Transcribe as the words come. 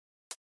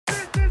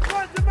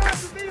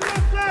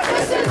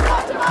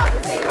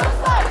democracy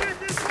looks like.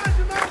 This is what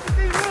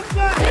democracy looks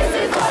like. This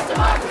is what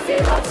democracy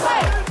looks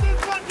like. This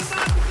is what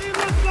democracy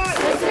looks like.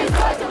 This is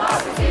what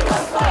democracy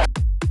looks like.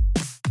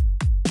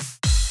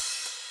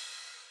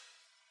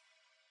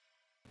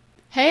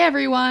 Hey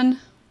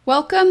everyone!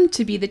 Welcome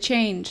to Be the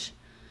Change.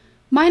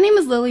 My name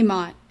is Lily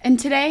Mott, and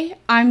today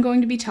I'm going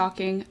to be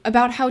talking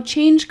about how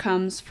change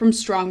comes from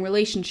strong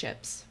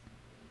relationships.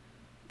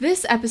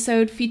 This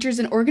episode features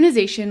an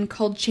organization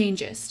called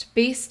Changeist,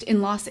 based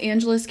in Los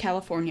Angeles,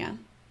 California.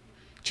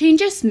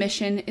 Changeist's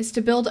mission is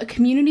to build a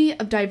community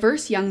of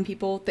diverse young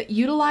people that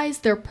utilize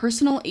their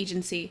personal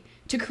agency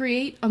to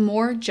create a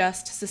more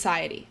just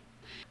society.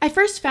 I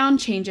first found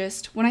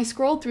Changeist when I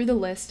scrolled through the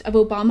list of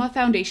Obama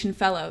Foundation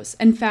Fellows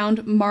and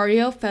found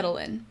Mario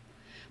Fedolin.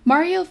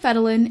 Mario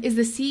Fedolin is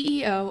the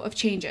CEO of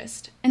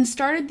Changeist and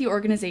started the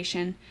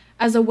organization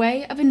as a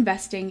way of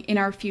investing in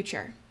our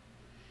future.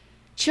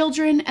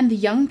 Children and the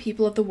young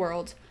people of the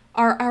world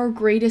are our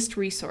greatest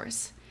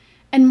resource,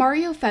 and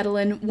Mario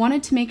Fedolin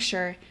wanted to make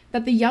sure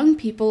that the young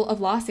people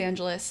of Los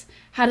Angeles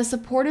had a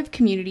supportive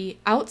community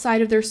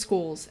outside of their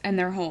schools and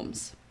their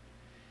homes.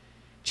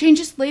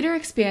 Changeist later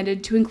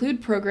expanded to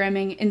include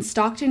programming in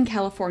Stockton,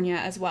 California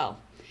as well,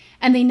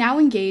 and they now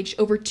engage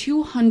over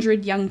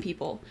 200 young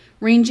people,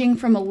 ranging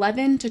from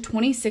 11 to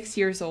 26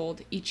 years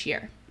old each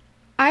year.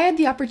 I had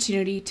the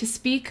opportunity to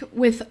speak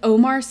with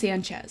Omar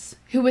Sanchez,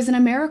 who was an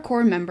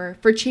AmeriCorps member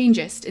for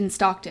Changeist in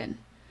Stockton.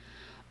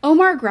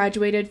 Omar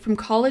graduated from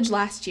college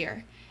last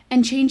year,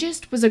 and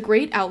Changeist was a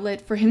great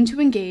outlet for him to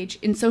engage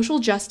in social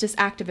justice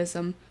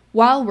activism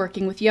while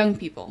working with young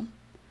people.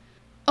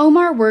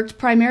 Omar worked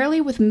primarily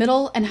with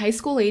middle and high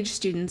school age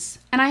students,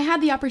 and I had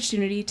the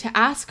opportunity to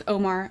ask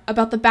Omar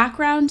about the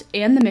background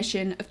and the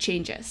mission of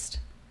Changeist.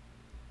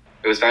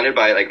 It was founded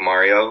by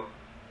Mario,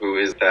 who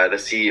is the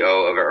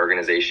CEO of our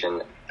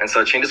organization. And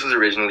so Changeist was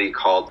originally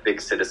called Big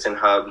Citizen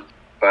Hub,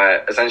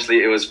 but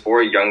essentially it was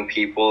for young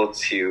people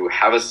to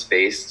have a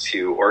space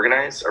to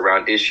organize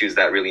around issues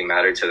that really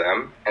matter to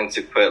them and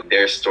to put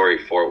their story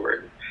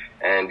forward.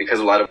 And because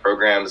a lot of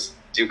programs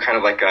do kind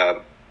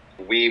of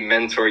we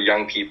mentor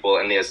young people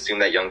and they assume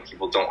that young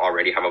people don't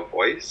already have a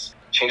voice,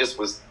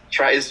 Changeist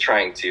is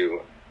trying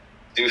to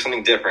do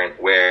something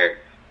different where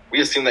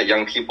we assume that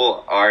young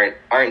people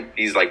aren't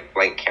these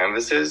blank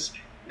canvases.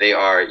 They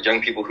are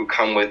young people who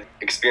come with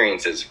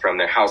experiences from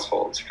their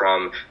households,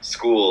 from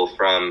school,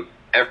 from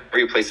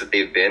every place that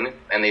they've been,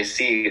 and they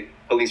see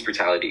police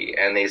brutality,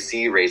 and they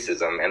see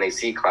racism, and they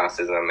see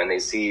classism, and they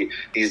see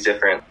these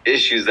different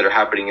issues that are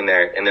happening in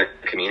their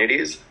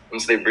communities.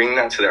 And so they bring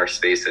that to our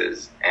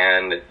spaces,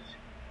 and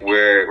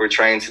we're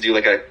trying to do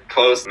a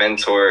close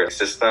mentor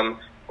system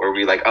where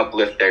we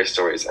uplift their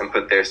stories and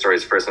put their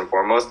stories first and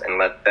foremost and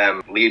let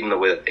them lead in the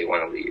way that they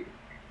want to lead.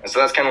 And so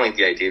that's kind of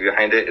the idea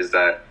behind it, is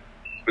that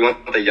we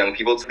want the young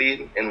people to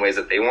lead in ways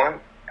that they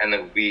want, and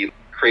then we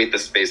create the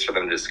space for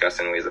them to discuss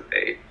in ways that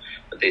they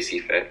see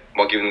fit,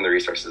 while giving them the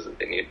resources that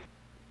they need.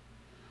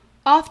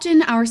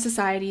 Often our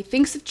society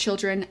thinks of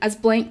children as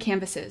blank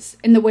canvases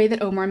in the way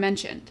that Omar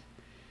mentioned.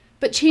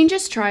 But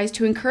Changeist tries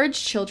to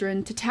encourage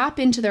children to tap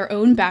into their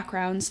own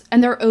backgrounds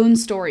and their own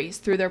stories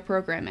through their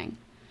programming.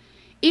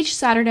 Each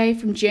Saturday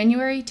from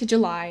January to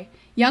July,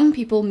 young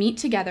people meet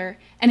together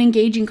and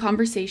engage in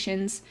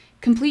conversations,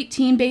 complete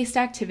team-based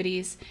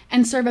activities,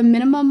 and serve a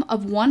minimum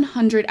of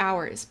 100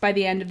 hours by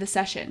the end of the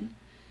session.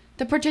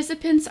 The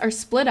participants are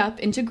split up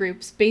into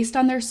groups based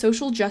on their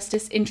social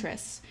justice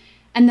interests,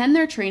 and then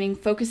their training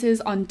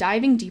focuses on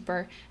diving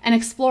deeper and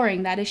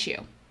exploring that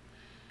issue.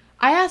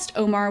 I asked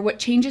Omar what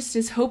Changeist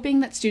is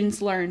hoping that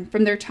students learn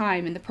from their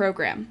time in the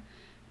program.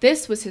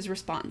 This was his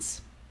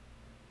response.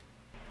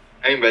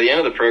 By the end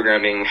of the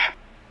programming,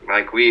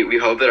 we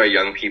hope that our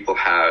young people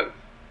have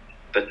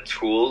the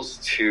tools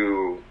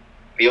to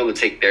be able to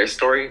take their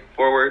story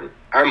forward.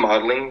 Our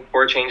modeling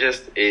for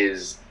Changeist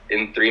is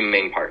in three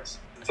main parts.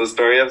 So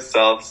story of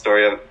self,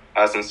 story of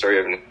us, and story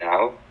of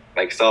now.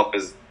 Self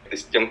is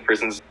this young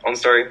person's own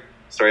story.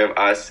 Story of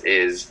us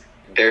is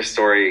their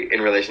story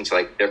in relation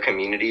to their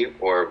community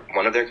or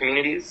one of their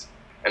communities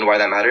and why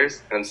that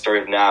matters. And then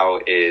story of now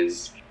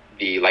is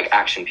the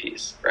action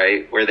piece,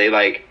 right? Where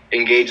they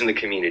engage in the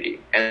community,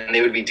 and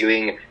they would be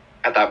doing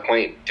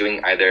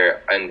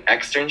either an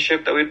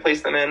externship that we'd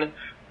place them in,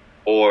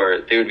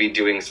 or they would be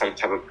doing some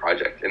type of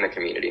project in the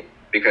community.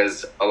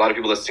 Because a lot of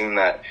people assume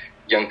that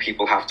young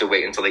people have to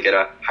wait until they get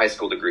a high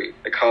school degree,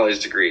 a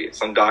college degree,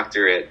 some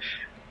doctorate,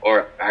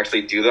 or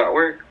actually do that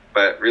work.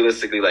 But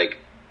realistically,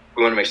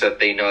 we want to make sure that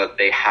they know that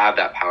they have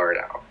that power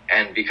now.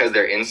 And because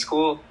they're in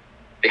school,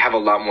 they have a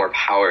lot more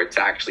power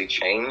to actually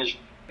change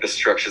the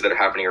structures that are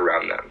happening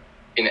around them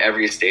in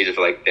every stage of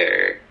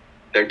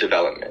their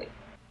development.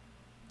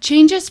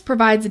 Changeist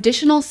provides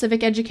additional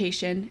civic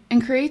education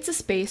and creates a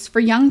space for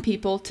young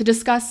people to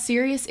discuss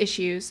serious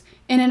issues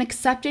in an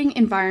accepting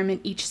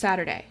environment each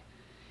Saturday.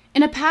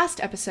 In a past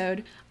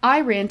episode,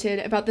 I ranted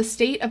about the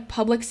state of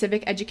public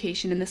civic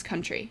education in this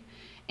country,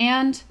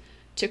 and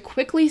to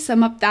quickly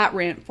sum up that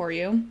rant for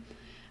you,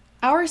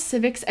 our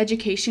civics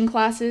education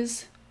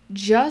classes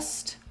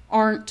just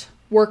aren't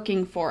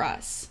working for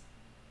us.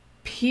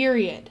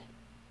 Period.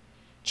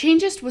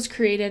 Changeist was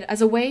created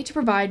as a way to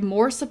provide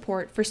more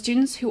support for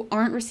students who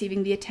aren't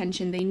receiving the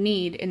attention they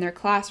need in their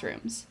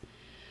classrooms.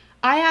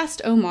 I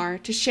asked Omar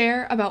to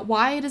share about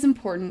why it is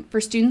important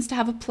for students to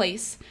have a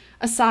place,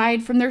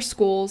 aside from their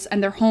schools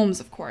and their homes,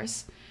 of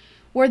course,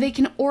 where they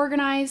can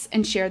organize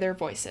and share their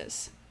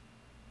voices.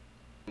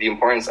 The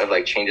importance of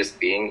Changeist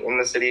being in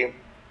the city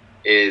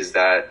is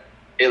that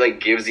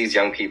it gives these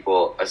young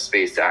people a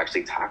space to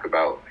actually talk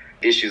about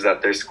issues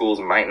that their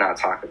schools might not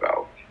talk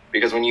about.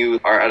 Because when you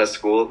are at a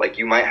school,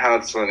 you might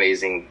have some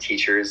amazing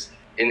teachers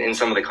in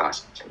some of the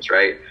classrooms,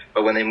 right?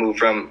 But when they move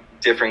from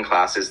different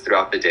classes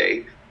throughout the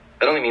day,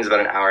 that only means about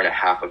an hour and a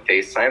half of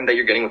face time that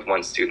you're getting with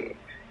one student.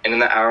 And in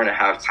the hour and a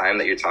half time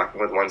that you're talking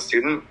with one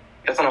student,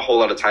 that's not a whole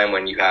lot of time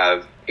when you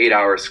have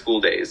 8-hour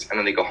school days and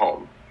then they go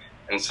home.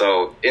 And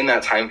so in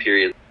that time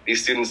period,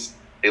 these students,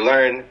 they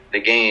learn, they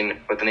gain,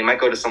 but then they might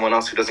go to someone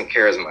else who doesn't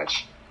care as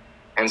much.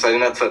 And so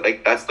I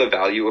think that's the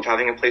value of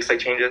having a place like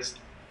Changeist.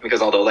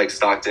 Because although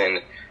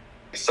Stockton,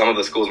 some of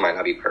the schools might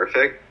not be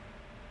perfect,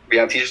 we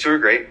have teachers who are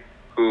great,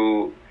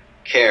 who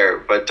care,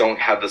 but don't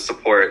have the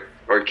support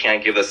or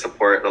can't give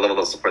the level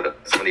of support that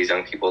some of these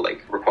young people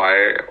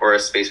require, or a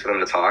space for them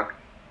to talk.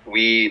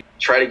 We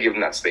try to give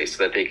them that space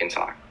so that they can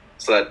talk,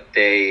 so that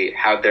they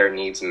have their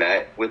needs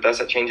met with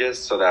us at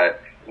Changeist, so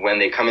that when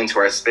they come into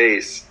our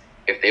space,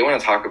 if they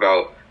want to talk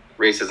about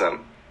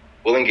racism,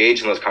 we'll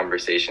engage in those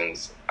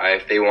conversations.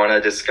 If they want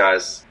to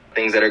discuss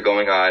things that are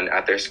going on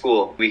at their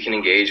school, we can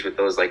engage with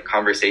those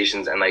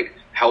conversations and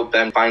help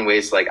them find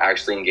ways to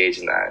actually engage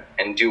in that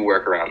and do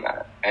work around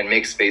that and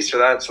make space for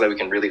that, so that we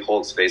can really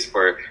hold space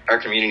for our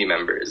community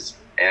members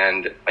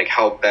and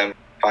help them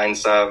find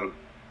some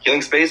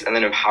healing space and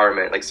then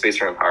empowerment, space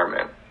for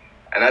empowerment.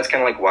 And that's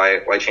kind of why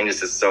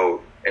Changeist is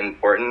so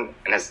important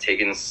and has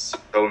taken so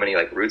many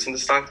roots into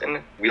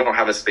Stockton. We don't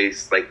have a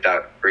space like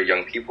that for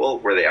young people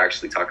where they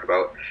actually talk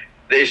about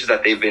the issues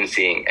that they've been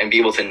seeing and be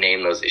able to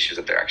name those issues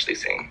that they're actually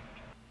seeing.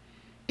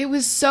 It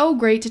was so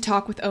great to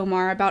talk with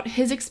Omar about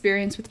his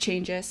experience with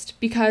Changeist,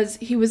 because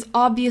he was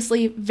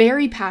obviously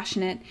very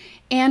passionate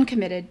and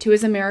committed to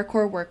his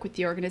AmeriCorps work with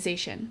the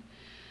organization.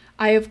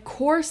 I, of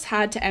course,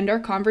 had to end our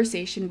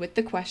conversation with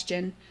the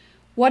question,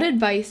 what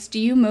advice do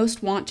you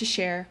most want to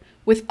share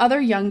with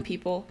other young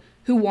people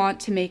who want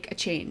to make a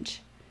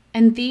change?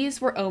 And these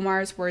were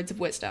Omar's words of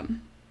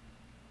wisdom.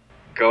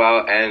 Go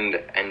out and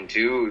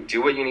do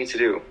what you need to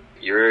do.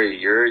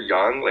 You're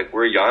young,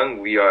 we're young,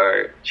 we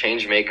are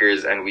change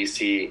makers, and we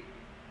see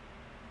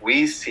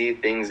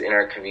things in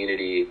our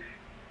community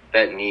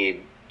that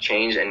need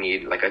change and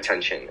need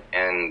attention.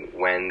 And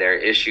when there are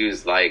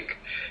issues like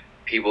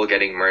people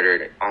getting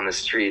murdered on the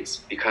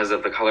streets because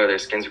of the color of their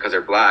skins, because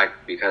they're Black,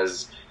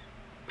 because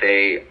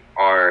they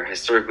are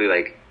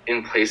historically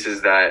in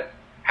places that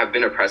have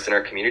been oppressed in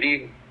our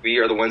community, we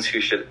are the ones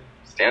who should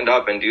stand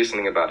up and do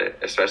something about it,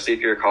 especially if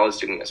you're a college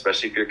student,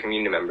 especially if you're a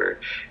community member.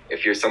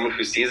 If you're someone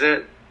who sees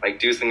it,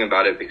 do something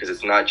about it, because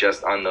it's not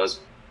just on those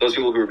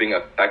people who are being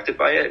affected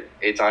by it.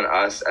 It's on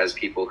us as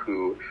people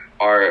who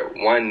are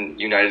one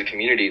united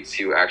community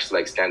to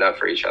actually stand up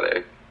for each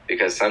other,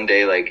 because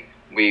someday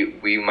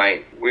we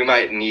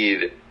might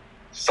need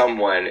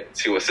someone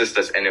to assist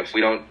us, and if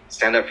we don't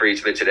stand up for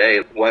each other today,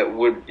 what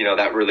would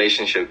that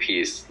relationship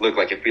piece look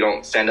like if we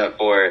don't stand up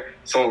for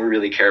someone we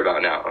really care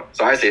about now?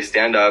 So I say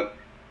stand up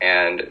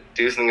and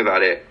do something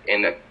about it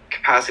in a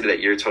capacity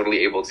that you're totally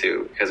able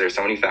to, because there's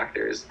so many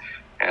factors,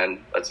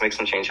 and let's make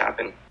some change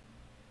happen.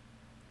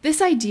 This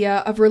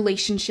idea of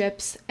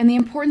relationships and the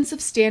importance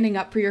of standing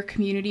up for your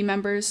community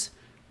members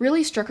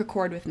really struck a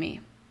chord with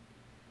me.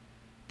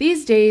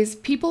 These days,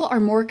 people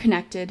are more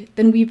connected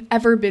than we've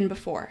ever been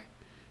before.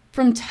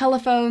 From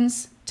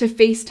telephones, to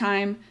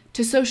FaceTime,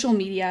 to social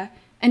media,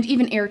 and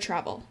even air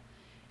travel.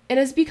 It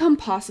has become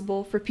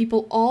possible for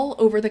people all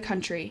over the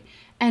country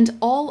and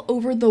all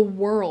over the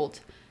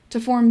world to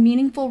form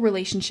meaningful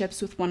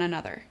relationships with one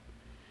another.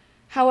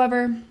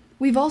 However,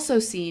 we've also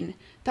seen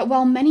that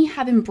while many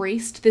have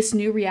embraced this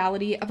new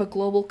reality of a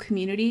global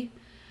community,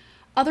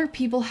 other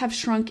people have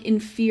shrunk in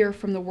fear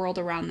from the world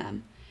around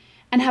them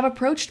and have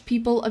approached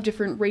people of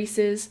different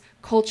races,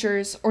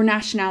 cultures, or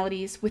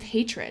nationalities with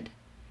hatred.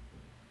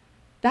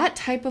 That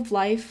type of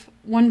life,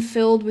 one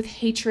filled with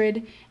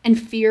hatred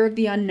and fear of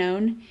the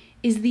unknown,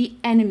 is the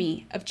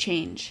enemy of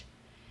change.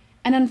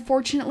 And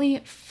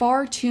unfortunately,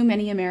 far too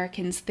many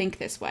Americans think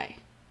this way.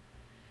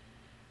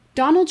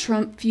 Donald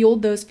Trump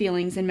fueled those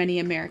feelings in many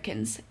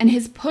Americans, and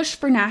his push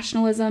for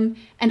nationalism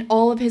and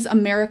all of his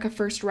America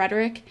First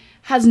rhetoric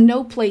has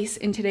no place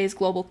in today's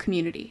global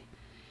community.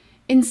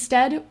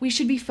 Instead, we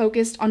should be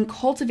focused on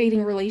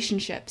cultivating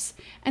relationships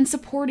and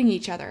supporting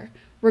each other,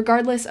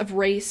 regardless of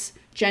race,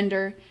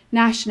 gender,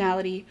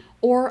 nationality,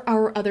 or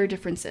our other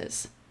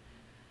differences.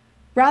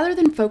 Rather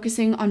than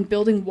focusing on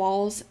building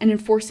walls and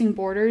enforcing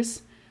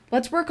borders,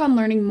 let's work on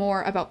learning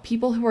more about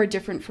people who are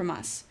different from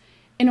us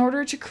in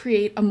order to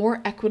create a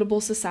more equitable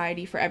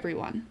society for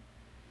everyone.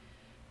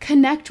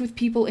 Connect with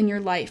people in your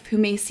life who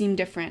may seem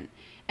different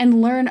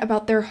and learn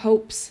about their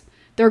hopes,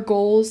 their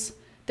goals,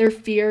 their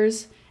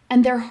fears,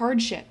 and their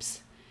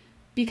hardships.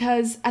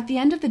 because at the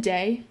end of the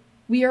day,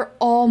 we are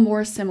all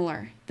more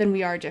similar than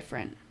we are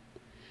different.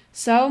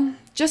 So,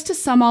 just to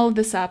sum all of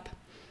this up,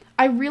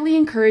 I really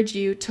encourage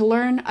you to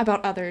learn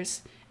about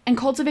others and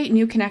cultivate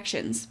new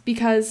connections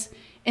because,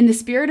 in the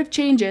spirit of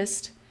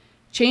Changeist,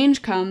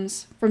 change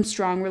comes from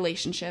strong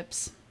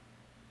relationships.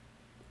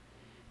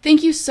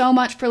 Thank you so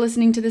much for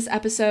listening to this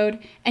episode,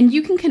 and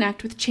you can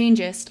connect with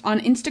Changeist on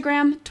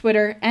Instagram,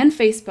 Twitter, and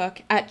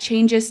Facebook at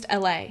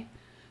ChangeistLA.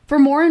 For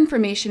more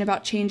information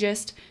about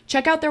Changeist,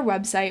 check out their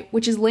website,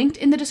 which is linked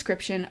in the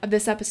description of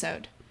this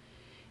episode.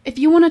 If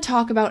you want to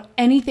talk about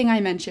anything I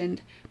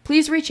mentioned,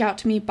 please reach out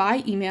to me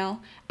by email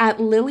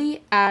at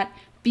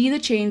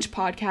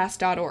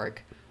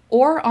lily@bethechangepodcast.org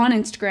or on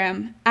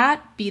Instagram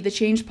at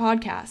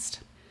bethechangepodcast.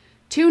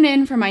 Tune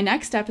in for my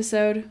next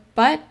episode,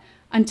 but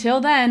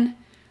until then,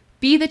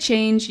 be the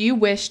change you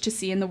wish to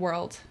see in the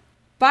world.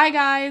 Bye,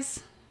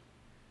 guys!